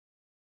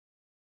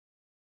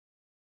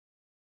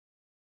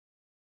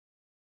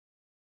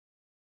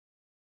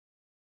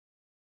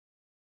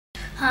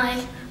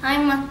Hi,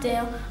 I'm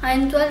Matteo.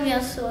 I'm 12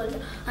 years old.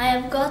 I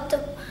have got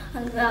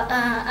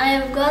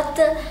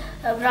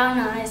brown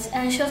eyes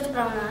and short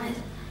brown eyes.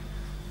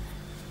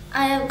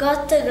 I have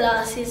got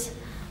glasses.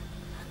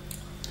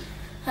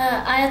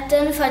 I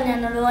attend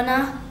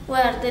Fagnanolona,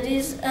 where there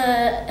is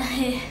a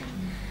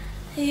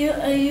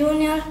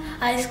junior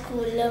high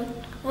school,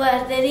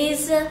 where there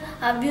is a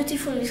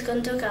beautiful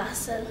Visconti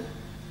castle.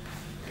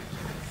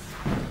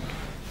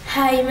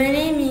 Hi, my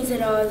name is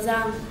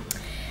Rosa.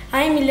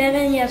 I'm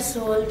 11 years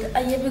old.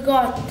 I have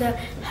got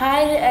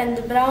hair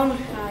and brown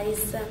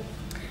eyes.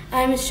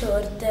 I'm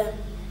short.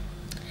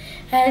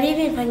 I live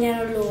in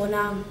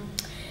Fagnanolona,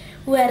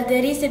 where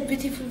there is a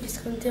beautiful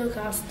Visconti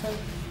castle.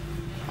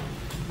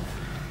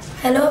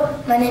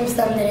 Hello, my name is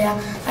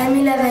Andrea. I'm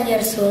 11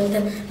 years old.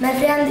 My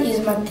friend is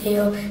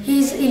Matteo.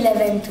 He's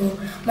 11 too.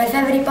 My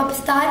favorite pop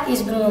star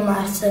is Bruno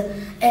Mars.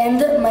 And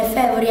my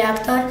favorite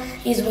actor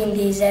is Vin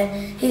Diesel.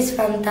 He's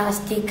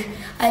fantastic.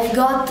 I've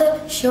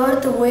got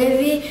short,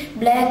 wavy,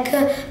 black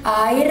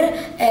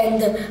hair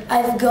and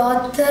I've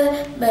got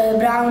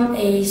brown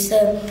eyes.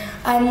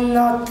 I'm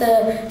not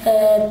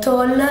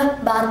tall,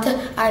 but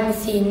I'm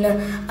thin.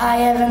 I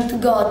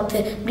haven't got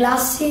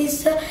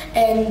glasses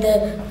and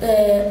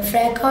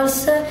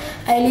freckles.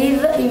 I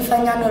live in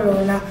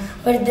Fagnanolona,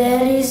 where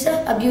there is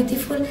a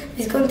beautiful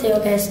Visconti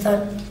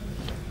castle.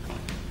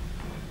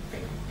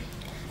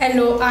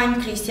 Hello,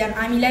 I'm Christian.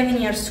 I'm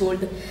 11 years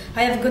old.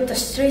 I have got a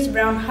straight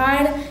brown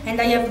hair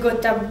and I have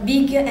got a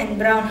big and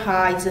brown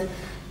eyes.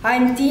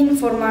 I'm thin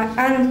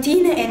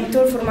and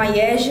tall for my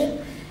age,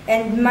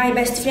 and my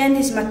best friend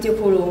is Matteo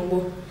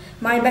Colombo.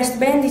 My best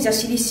band is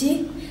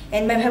AC/DC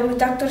and my favorite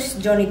actor is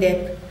Johnny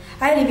Depp.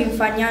 I live in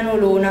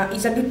Fagnanolona.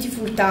 It's a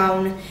beautiful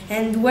town,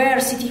 and where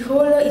City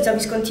Hall is a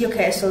Visconti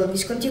castle.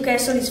 Visconti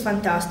castle is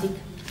fantastic.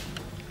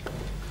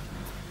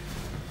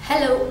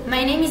 Hello,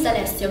 my name is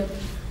Alessio.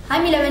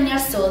 I'm 11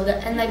 years old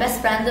and my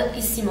best friend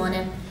is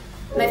Simone.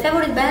 My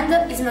favorite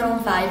band is Maroon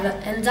 5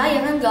 and I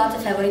haven't got a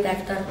favorite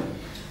actor.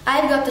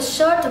 I've got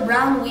short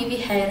brown wavy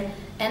hair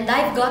and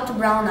I've got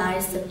brown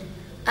eyes.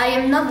 I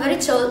am not very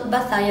tall,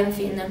 but I am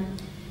thin.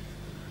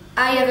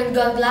 I haven't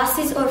got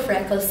glasses or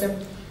freckles.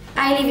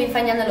 I live in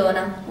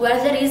Fagnanolona, where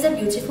there is a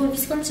beautiful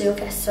Visconti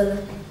castle.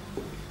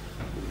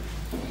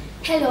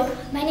 Hello,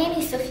 my name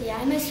is Sofia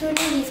and my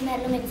surname is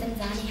Merlo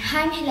Mezzanzani.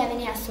 I'm 11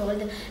 years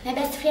old. My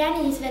best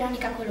friend is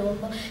Veronica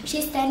Colombo.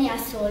 She's 10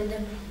 years old.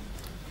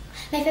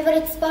 My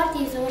favorite sport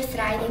is horse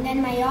riding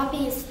and my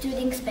hobby is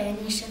studying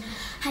Spanish.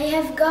 I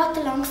have got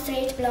long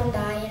straight blonde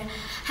hair.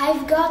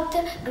 I've got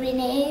green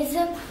eyes.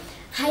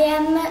 I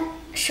am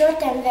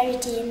short and very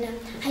thin.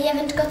 I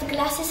haven't got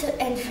glasses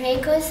and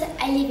freckles.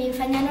 I live in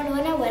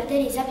Fagnanolona, where there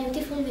is a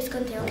beautiful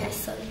Visconti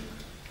castle.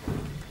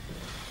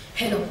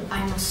 Hello,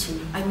 I'm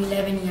Massimo. I'm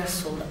 11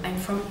 years old. I'm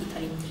from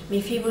Italy.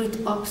 My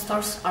favorite pop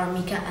stars are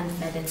Mika and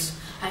Fedez.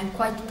 I'm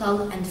quite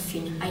tall and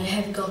thin. I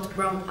have got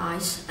brown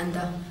eyes and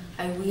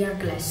I wear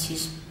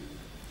glasses.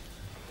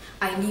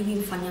 I live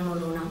in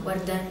Fagnanolona, where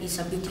there is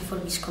a beautiful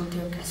Visconti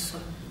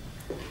castle.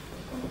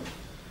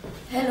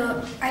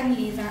 Hello, I'm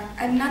Lisa.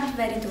 I'm not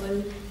very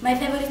tall. My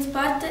favorite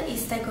sport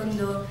is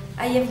taekwondo.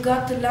 I have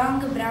got long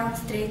brown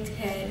straight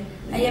hair.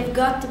 I have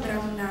got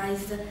brown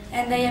eyes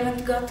and I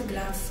haven't got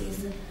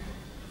glasses.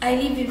 I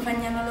live in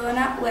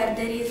Fagnanolona, where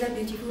there is a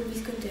beautiful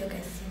Visconti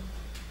castle.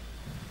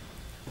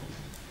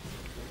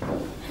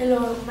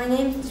 Hello, my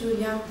name is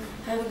Giulia.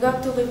 I've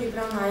got wavy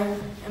brown hair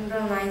and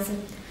brown eyes.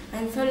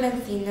 I'm tall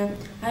and thin.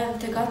 I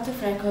haven't got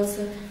freckles,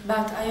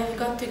 but I have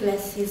got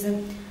glasses.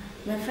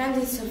 My friend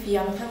is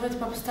Sofia. My favorite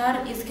pop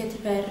star is Katy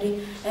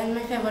Perry, and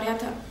my favorite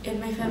actor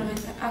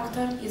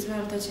is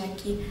Leonardo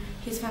Cecchi.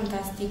 He's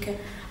fantastic.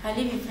 I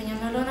live in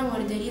Fagnanolona,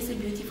 where there is a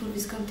beautiful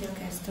Visconti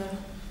castle.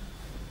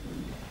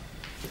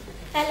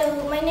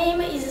 Hello, my name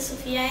is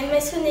Sofia and my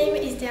surname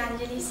is De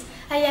Angelis.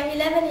 I am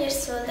 11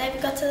 years old.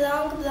 I've got a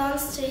long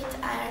blonde straight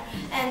hair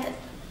and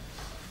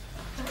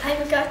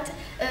I've got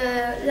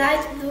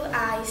light blue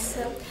eyes.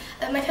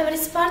 My favorite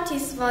sport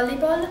is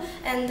volleyball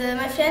and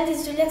my friend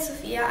is Giulia and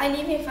Sofia. I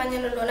live in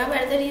Fagnanolona,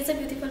 where there is a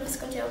beautiful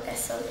Visconti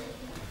castle.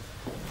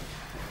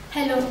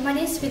 Hello, my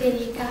name is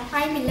Federica.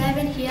 I'm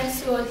 11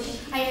 years old.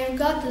 I have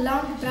got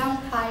long brown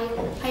hair.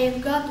 I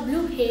have got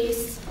blue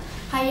eyes.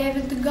 I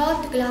haven't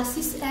got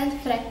glasses and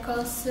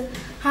freckles.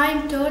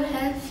 I'm tall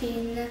and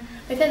thin.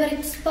 My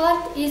favorite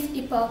sport is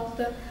hip-hop.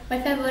 My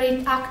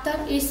favorite actor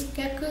is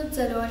Checco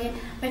Zalone.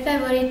 My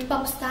favorite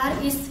pop star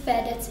is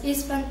Fedez.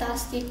 He's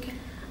fantastic.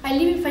 I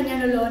live in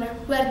Fagnanolona,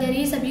 where there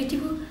is a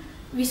beautiful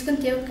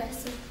Visconti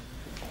castle.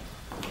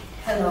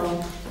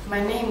 Hello,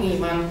 my name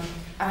is Ivan.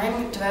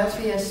 I'm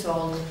 12 years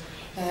old.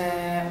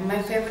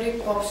 My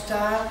favorite pop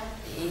star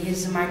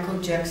is Michael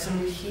Jackson.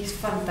 He's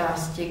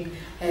fantastic.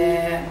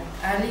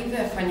 I live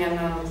in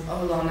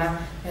Fagnanolona.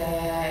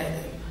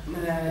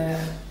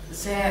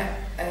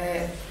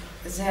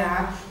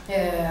 The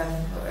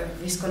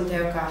Visconti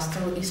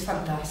castle is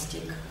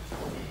fantastic.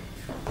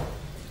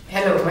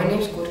 Hello, my name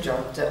is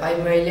Progetto.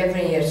 I'm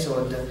 11 years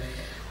old.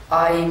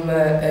 I'm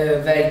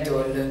very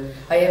tall.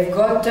 I have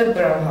got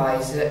brown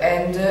eyes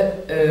and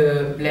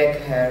black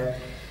hair.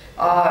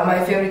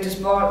 My favorite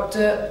sport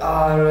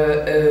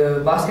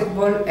are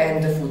basketball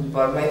and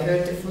football. My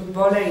favorite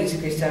footballer is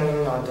Cristiano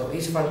Ronaldo.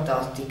 He's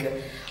fantastic.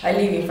 I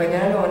live in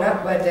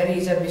Fagnanalona, where there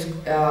is a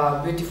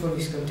beautiful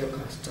Visconteo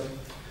castle.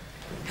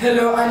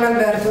 Hello, I'm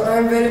Alberto.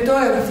 I'm very tall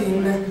and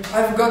thin.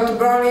 I've got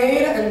brown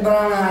hair and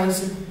brown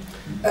eyes.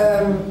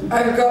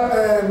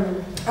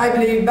 I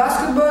play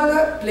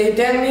basketball, play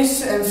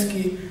tennis and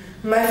ski.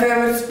 My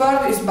favorite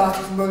sport is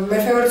basketball. My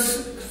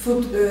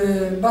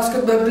favorite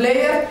basketball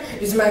player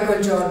is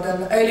Michael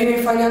Jordan. I live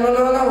in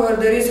Fagnanalona, where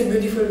there is a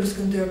beautiful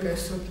Visconteo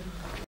castle.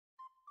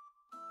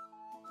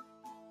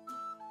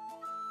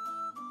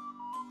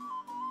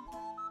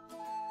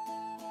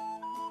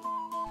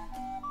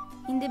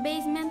 In the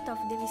basement of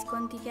the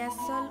Visconti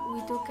Castle,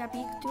 we took a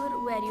picture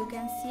where you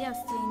can see a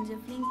strange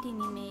flinting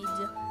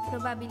image,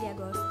 probably a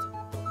ghost.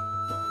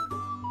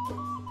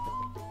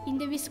 In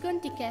the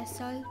Visconti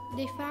Castle,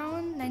 they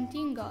found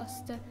 19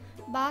 ghosts,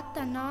 but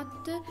a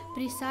not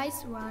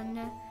precise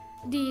one.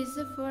 This,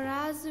 for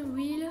us,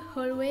 will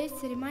always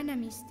remain a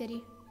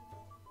mystery.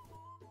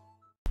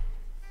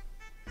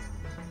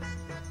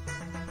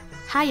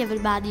 Hi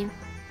everybody!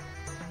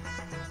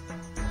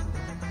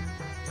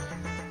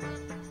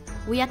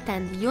 We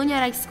attend Junior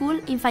High School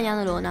in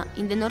Fagnanalona,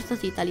 in the north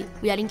of Italy.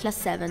 We are in class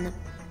 7.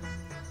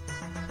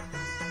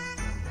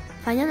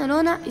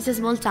 Fagnanalona is a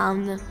small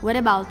town where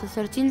about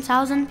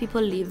 13,000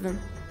 people live.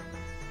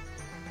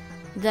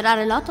 There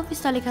are a lot of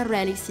historical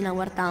relics in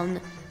our town,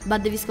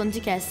 but the Visconti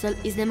Castle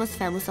is the most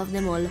famous of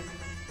them all.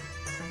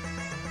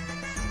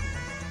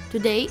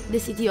 Today, the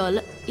city hall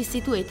is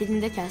situated in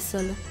the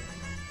castle.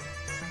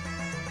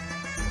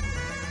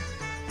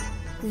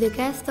 The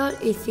castle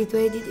is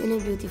situated in a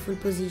beautiful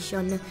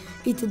position.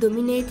 It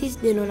dominates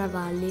the Lona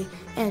Valley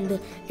and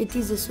it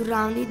is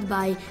surrounded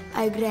by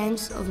high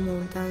ranges of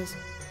mountains.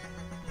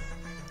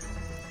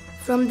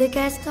 From the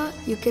castle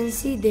you can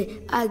see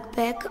the high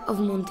peak of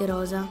Monte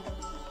Rosa.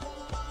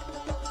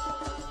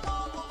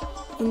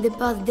 In the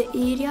past the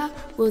area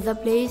was a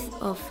place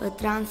of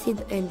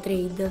transit and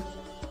trade.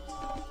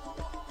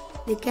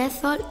 The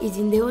castle is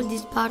in the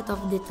oldest part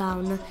of the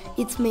town.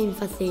 Its main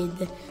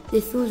facade, the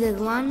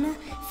southern one,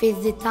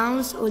 faces the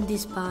town's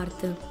oldest part,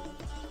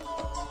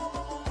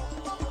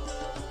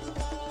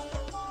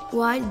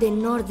 while the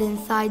northern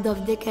side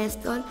of the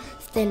castle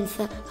stands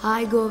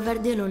high over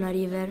the Lona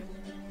River.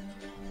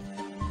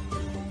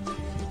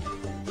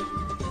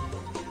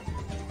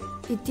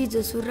 It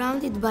is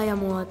surrounded by a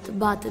moat,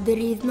 but there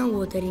is no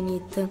water in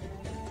it.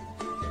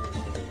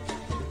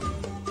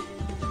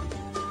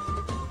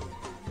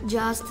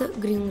 Just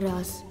green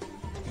grass.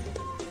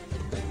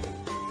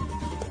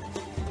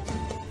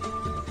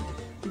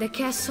 The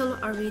castle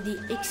already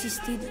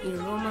existed in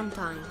Roman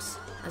times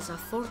as a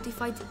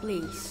fortified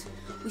place.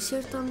 We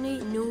certainly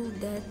know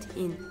that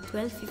in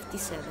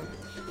 1257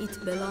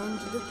 it belonged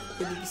to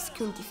the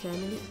Visconti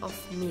family of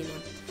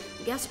Milan.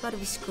 Gaspar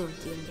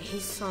Visconti and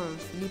his son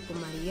Filippo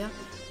Maria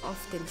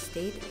often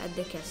stayed at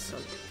the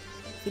castle.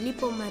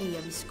 Filippo Maria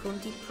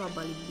Visconti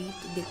probably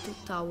built the two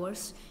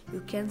towers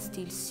you can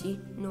still see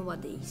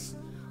nowadays.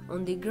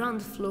 On the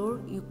ground floor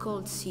you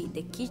could see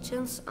the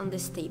kitchens and the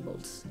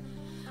stables.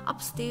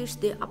 Upstairs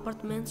the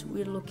apartments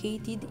were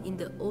located in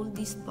the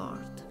oldest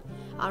part.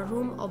 A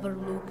room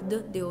overlooked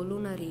the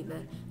Olona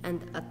River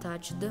and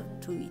attached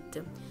to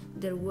it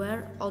there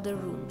were other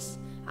rooms,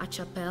 a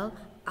chapel,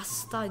 a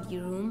study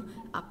room,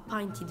 a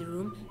painted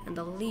room and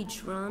a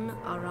ledge ran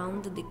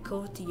around the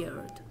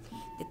courtyard.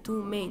 The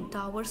two main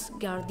towers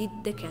guarded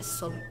the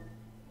castle.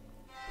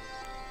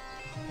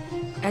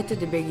 At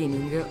the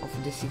beginning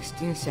of the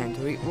 16th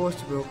century,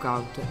 wars broke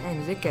out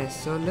and the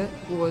castle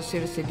was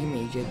seriously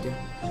damaged.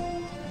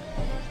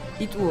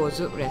 It was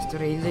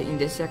restored in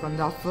the second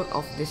half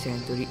of the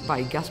century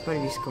by Gaspar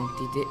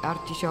Visconti, the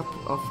Archbishop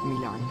of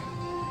Milan.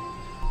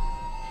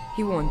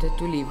 He wanted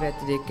to live at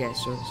the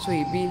castle, so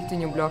he built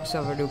new blocks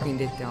overlooking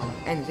the town,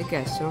 and the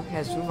castle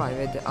has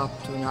survived up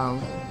to now.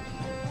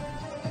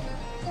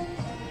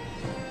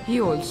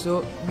 He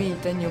also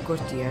built a new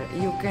courtyard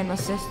you can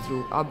access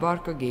through a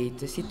bark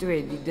gate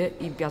situated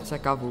in Piazza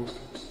Cavour.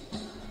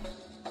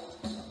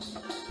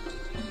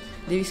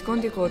 The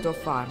Visconti coat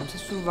of arms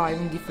survive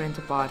in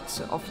different parts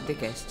of the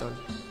castle,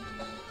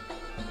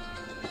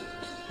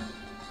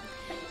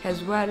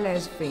 as well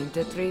as faint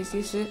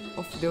traces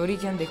of the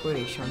original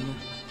decoration.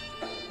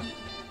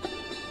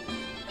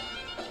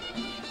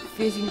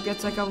 Facing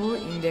Piazza Cavour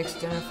in the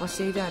external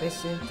facade a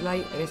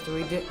recently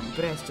restored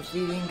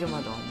breastfeeding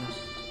Madonna.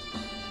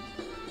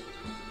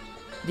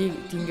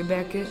 Dating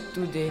back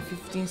to the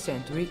 15th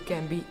century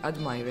can be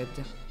admired.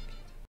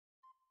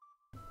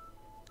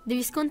 The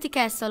Visconti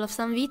Castle of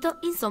San Vito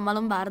in Somma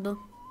Lombardo.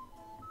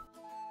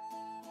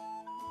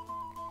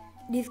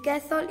 This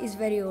castle is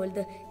very old.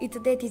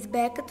 It dates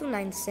back to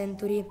 9th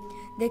century.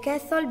 The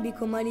castle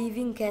became a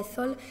living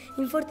castle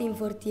in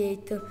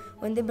 1448,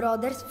 when the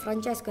brothers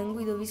Francesco and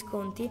Guido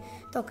Visconti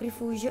took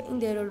refuge in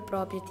their old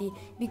property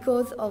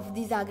because of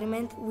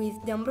disagreement with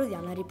the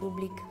Ambrosiana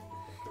Republic.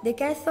 The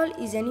castle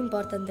is an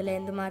important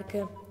landmark.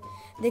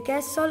 The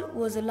castle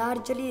was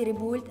largely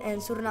rebuilt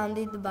and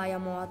surrounded by a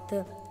moat.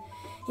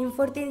 In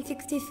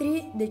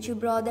 1463, the two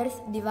brothers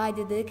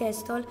divided the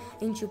castle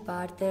in two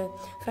parts.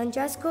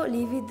 Francesco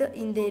lived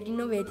in the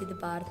renovated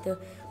part,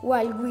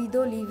 while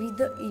Guido lived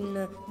in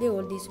the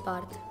oldest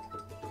part.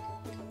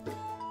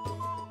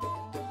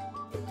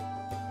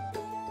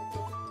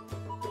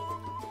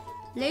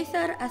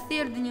 Later, a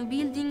third new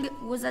building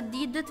was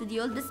added to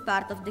the oldest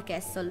part of the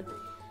castle.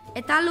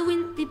 At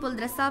Halloween, people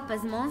dress up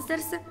as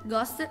monsters,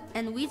 ghosts,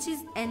 and witches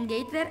and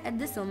gather at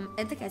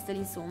the castle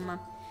in Somma.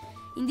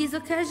 In this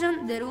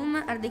occasion, the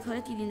rooms are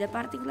decorated in a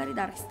particularly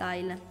dark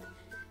style.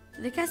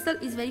 The castle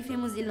is very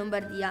famous in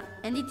Lombardia,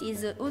 and it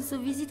is also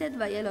visited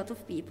by a lot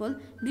of people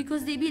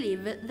because they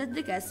believe that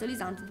the castle is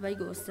haunted by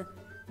ghosts,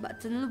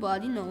 but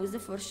nobody knows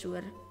for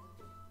sure.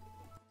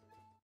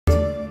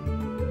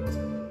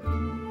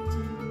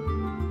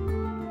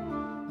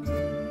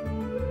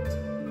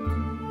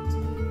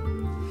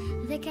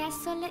 The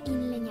castle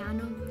in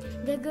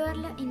Legnano. The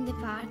girl in the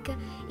park.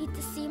 It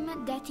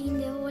seemed that in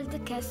the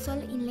old castle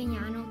in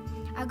Legnano,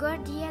 a girl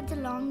died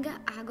long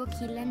ago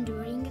killed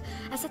during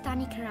a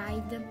satanic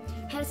ride.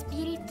 Her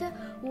spirit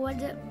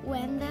would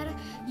wander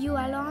you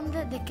along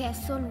the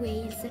castle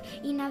walls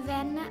in a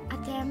vain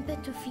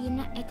attempt to find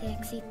an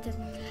exit.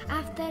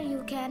 After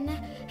you can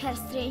hear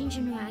strange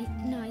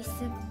noise.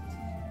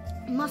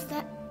 Most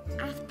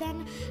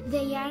often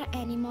they are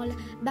animal,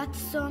 but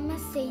some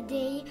say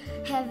they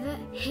have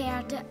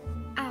heard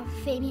a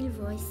female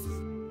voice.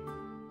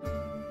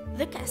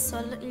 The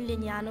castle in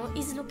Legnano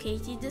is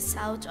located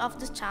south of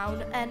the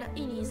town and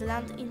in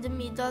Island in the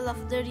middle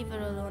of the River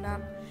Olona.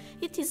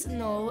 It is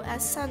known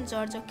as San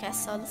Giorgio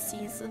Castle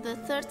since the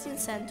 13th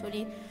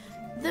century.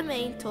 The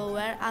main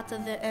tower at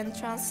the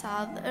entrance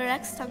had a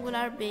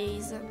rectangular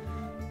base.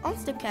 On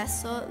the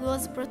castle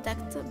was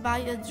protected by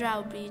a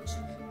drawbridge.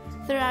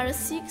 There are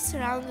 6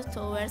 round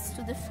towers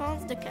to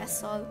defend the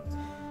castle.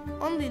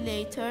 Only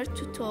later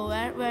 2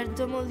 towers were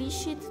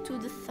demolished to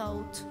the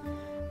south.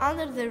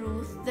 Under the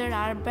roof there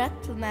are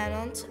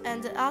battlements,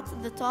 and at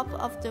the top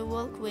of the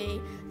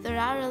walkway there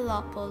are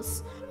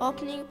loopholes,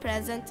 opening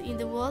present in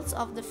the walls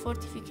of the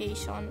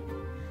fortification.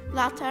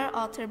 Later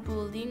other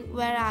buildings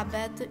were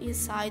added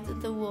inside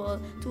the wall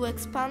to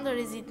expand the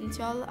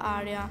residential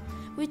area,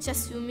 which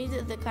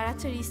assumed the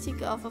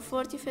characteristic of a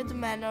fortified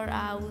manor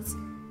house.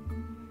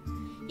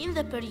 In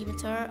the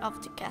perimeter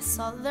of the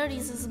castle there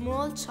is a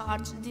small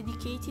church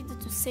dedicated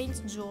to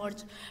Saint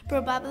George,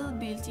 probably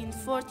built in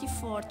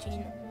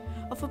 1414.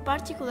 Of a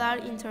particular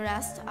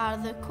interest are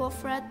the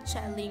coffered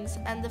cellings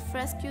and the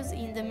frescoes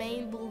in the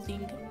main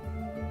building.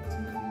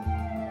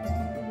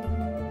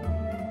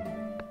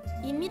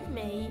 In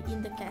mid-May,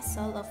 in the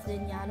castle of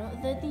Legnano,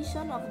 the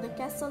edition of the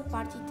castle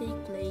party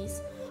takes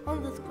place.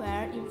 On the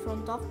square in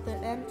front of the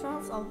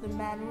entrance of the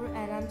manor,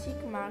 an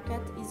antique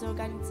market is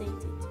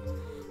organized.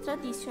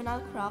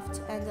 Traditional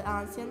crafts and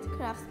ancient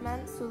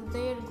craftsmen sold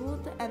their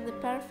goods and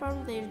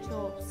performed their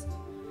jobs.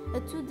 A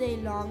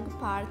 2-day-long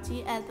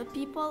party helps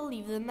people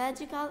live the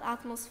magical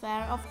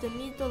atmosphere of the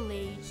Middle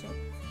Age.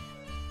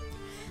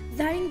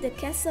 During the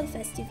castle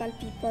festival,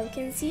 people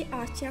can see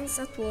artisans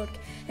at work,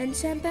 and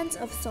champions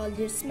of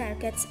soldiers'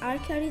 markets,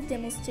 archery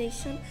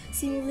demonstrations,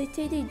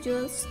 simulated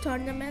duels,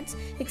 tournaments,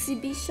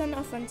 exhibition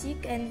of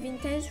antique and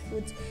vintage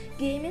foods,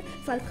 gaming,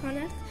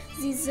 falconers,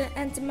 this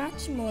and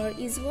much more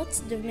is what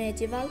the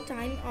medieval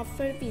time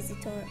offers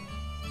visitors.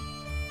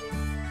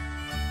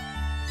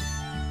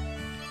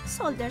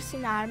 Soldiers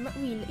in arms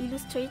will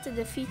illustrate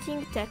the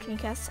fighting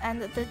techniques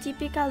and the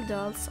typical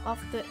duels of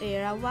the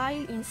era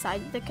while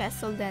inside the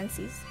castle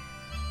dances.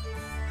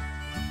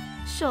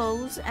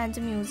 Shows and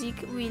music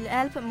will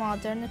help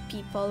modern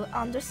people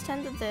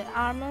understand the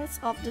arms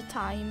of the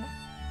time.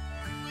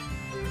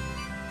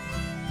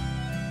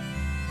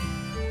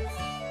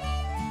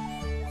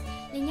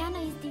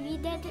 Legnano is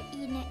divided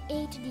in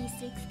 8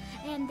 districts,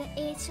 and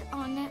each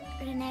one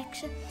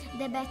reenacts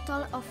the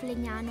Battle of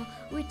Legnano,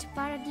 which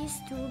parodies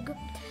took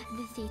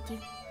the city.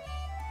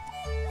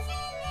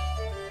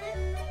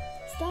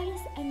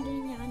 Stories and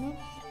Legnano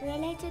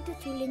related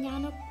to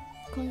Legnano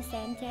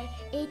concentrate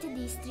 8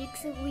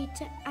 districts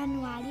which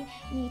annually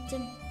meet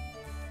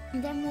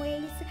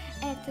themselves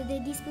at the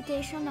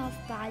disputation of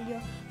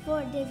Palio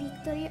for the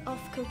victory of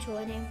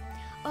Crocione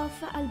of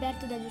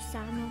Alberto da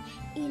Giussano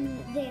in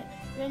the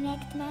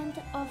reenactment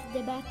of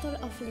the Battle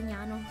of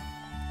Legnano.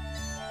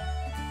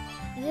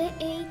 The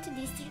 8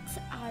 districts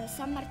are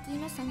San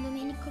Martino, San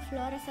Domenico,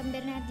 Flora, San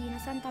Bernardino,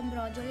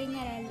 Sant'Ambrogio,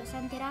 Legnarello,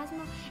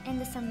 Sant'Erasmo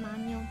and San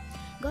Magno.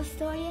 Ghost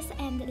stories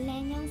and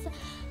legends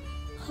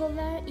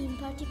hover in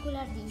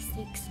particular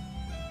districts.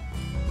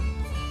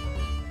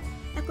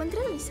 La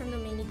Contrada di San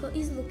Domenico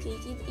is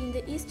located in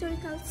the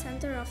historical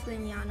center of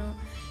Legnano.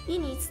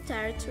 In its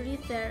territory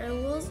there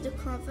was the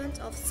convent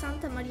of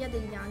Santa Maria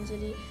degli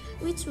Angeli,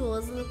 which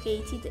was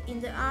located in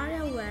the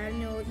area where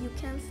now you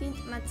can find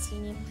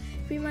Mazzini,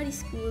 primary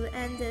school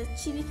and the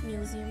civic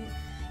museum.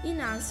 In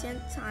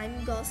ancient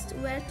time, ghosts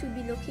were to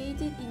be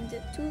located in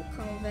the two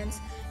convents,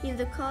 in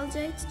the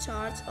collegiate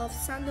church of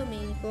San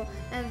Domenico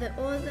and the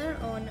other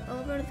on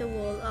over the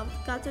wall of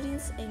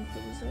Catherine's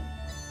enclosure.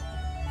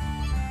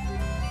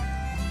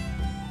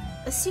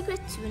 A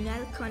secret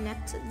tunnel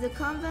connects the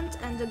convent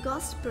and the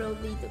ghost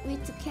provided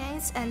with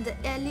canes and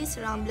Alice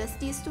rambles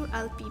these to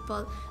help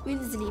people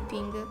while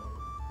sleeping.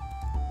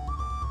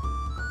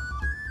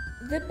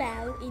 The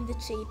bell in the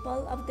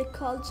chapel of the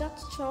collegiate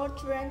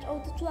church rang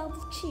out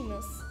 12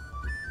 chimes.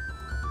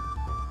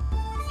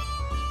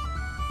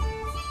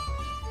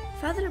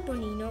 Father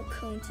Bonino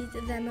counted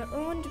them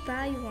one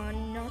by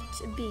one,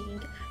 not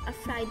being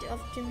afraid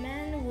of the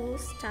man who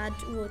stood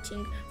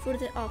watching for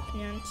the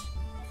opponent.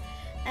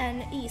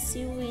 An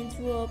easy wind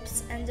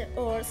ropes and a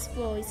hoarse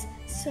voice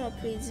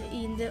sobbed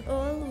in the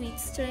hall with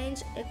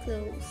strange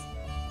echoes.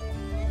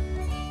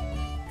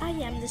 I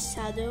am the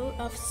shadow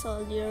of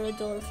soldier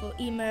Rodolfo.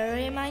 He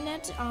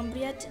remained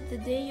unburied the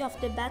day of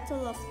the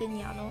Battle of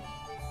Legnano.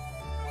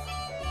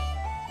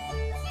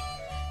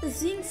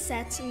 Zing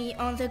set me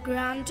on the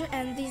ground,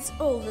 and these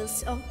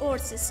ovals of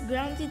horses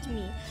grounded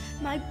me.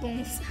 My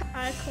bones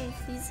are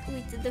confused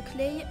with the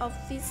clay of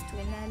this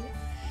tunnel.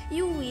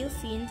 You will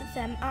find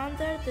them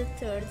under the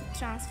third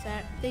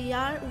transfer. They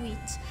are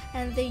wheat,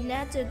 and they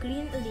net a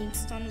green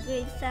limestone.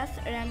 Great death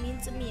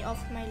reminds me of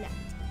my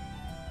land.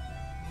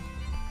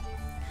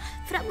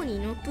 Fra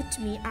Bonino put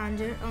me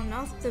under one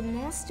of the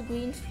most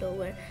green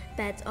flower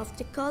beds of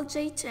the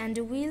collegiate and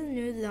will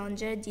no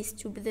longer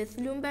disturb the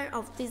slumber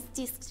of this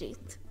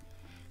district.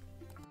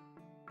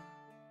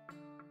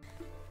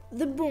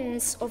 The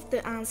bones of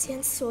the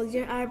ancient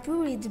soldier are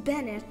buried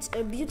beneath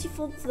a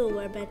beautiful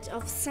flower bed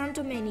of San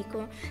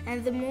Domenico,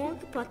 and the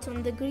monk put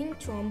on the green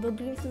tomb a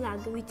green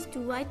flag with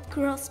two white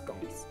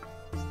crossbones.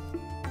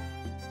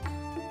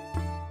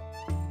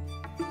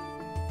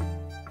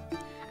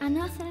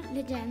 Another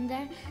legend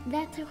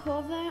that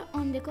hover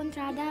on the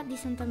contrada di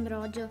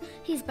Sant'Ambrogio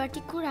is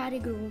particularly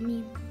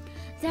gloomy.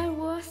 There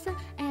was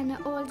an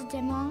old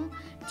demon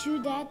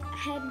Jew that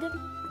had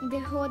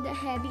the odd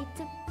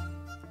habit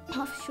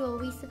of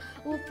showing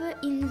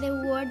up in the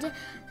world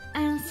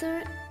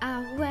answer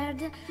a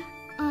word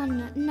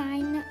on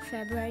 9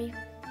 February.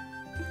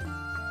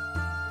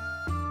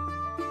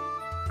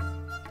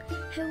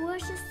 He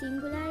was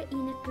singular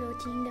in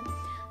clothing.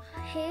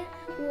 He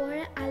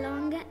wore a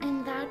long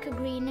and dark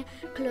green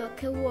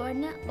cloak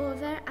worn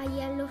over a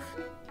yellow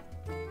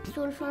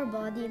sulfur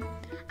body.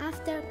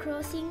 After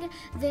crossing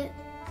the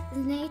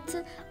Snake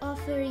of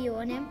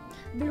Rione,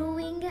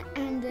 blowing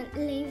and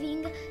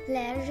leaving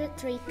large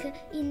trick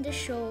in the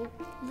show,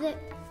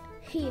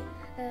 he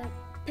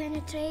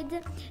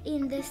penetrated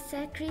in the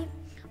sacred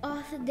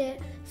of the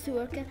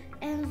Turk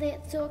and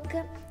took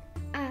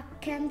a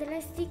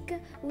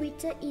candlestick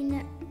with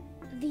in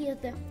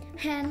the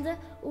hand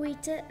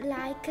with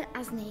like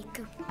a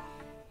snake.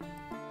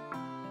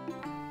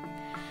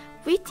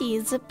 With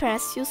his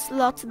precious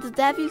lot the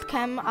devil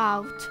came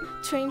out,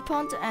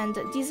 trampled and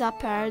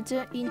disappeared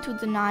into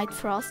the night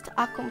frost,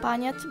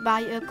 accompanied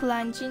by a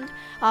clanging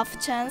of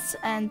chains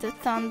and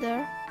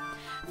thunder.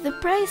 The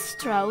priest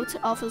strode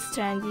off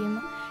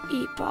standing.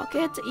 He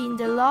poked in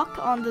the lock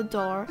on the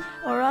door,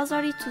 a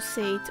rosary to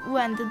say it,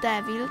 when the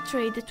devil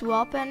tried to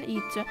open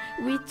it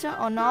with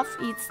one of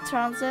its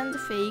transcend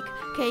fake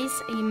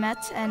case. He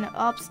met an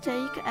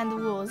obstacle and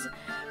was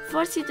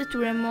forced to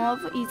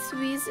remove it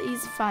with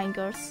his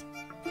fingers.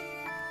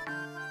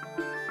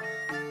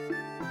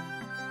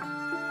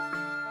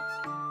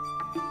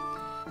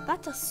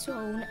 But as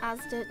soon as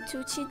they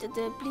touched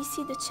the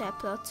blessed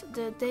chaplet,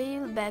 the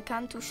dial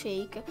began to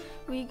shake,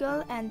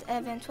 wiggle, and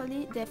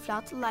eventually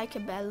deflate like a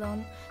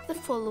balloon. The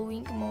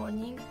following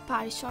morning,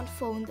 Parishon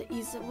found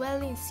his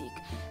wailing sick,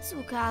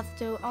 shook as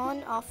though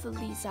on of a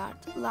lizard,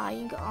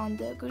 lying on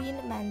the green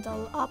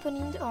mantle,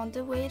 opening on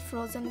the wet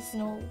frozen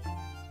snow.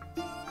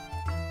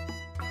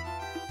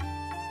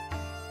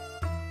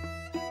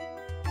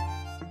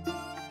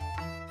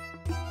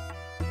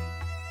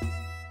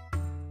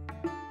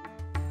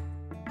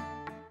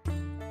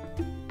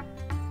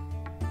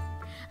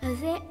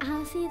 The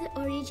ancient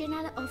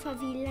original of a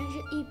village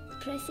is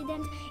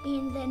present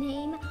in the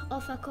name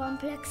of a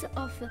complex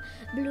of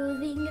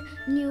blooming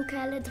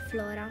new-colored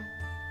flora.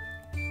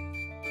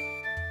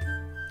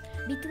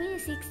 Between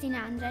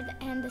 1600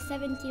 and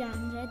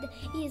 1700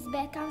 is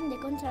become the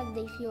Contrada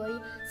dei Fiori,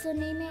 so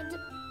named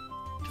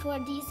for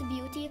these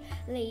beauty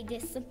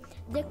ladies.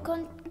 The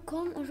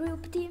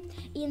corruption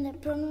in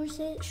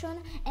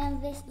pronunciation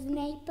and the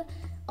snape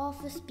of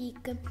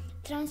speak,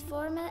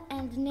 transform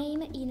and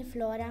name in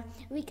flora,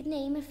 with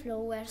name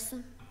flowers.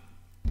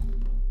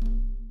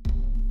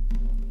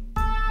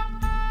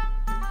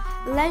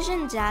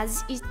 Legend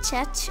jazz is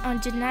church on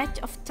the night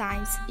of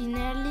times. In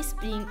early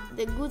spring,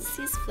 the good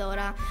seas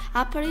flora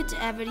appeared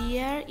every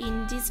year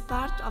in this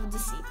part of the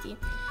city,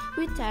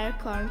 with her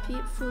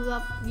cornfield full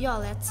of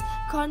violets,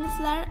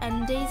 cornflower,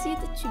 and daisies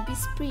to be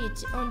spread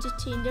on the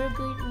tender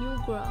green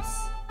new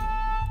grass.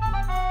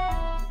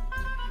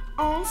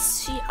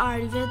 Once she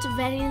arrived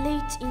very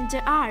late in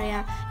the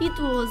area. It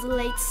was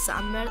late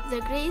summer, the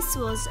grass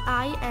was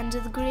high and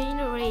the grain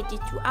ready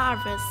to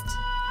harvest.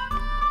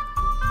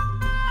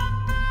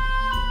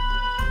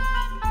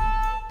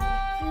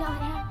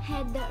 Flora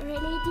had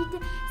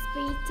related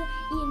spirit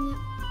in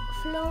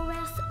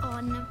flowers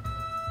on earth.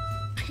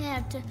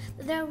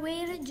 There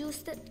were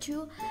just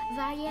 2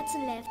 variants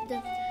left,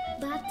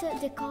 but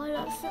the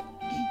colors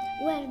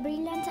were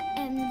brilliant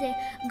and the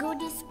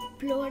goodies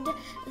poured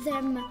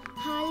them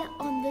all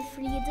on the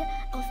field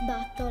of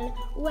battle,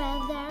 where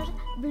there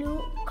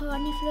blue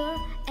cornflower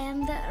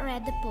and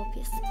red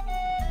poppies.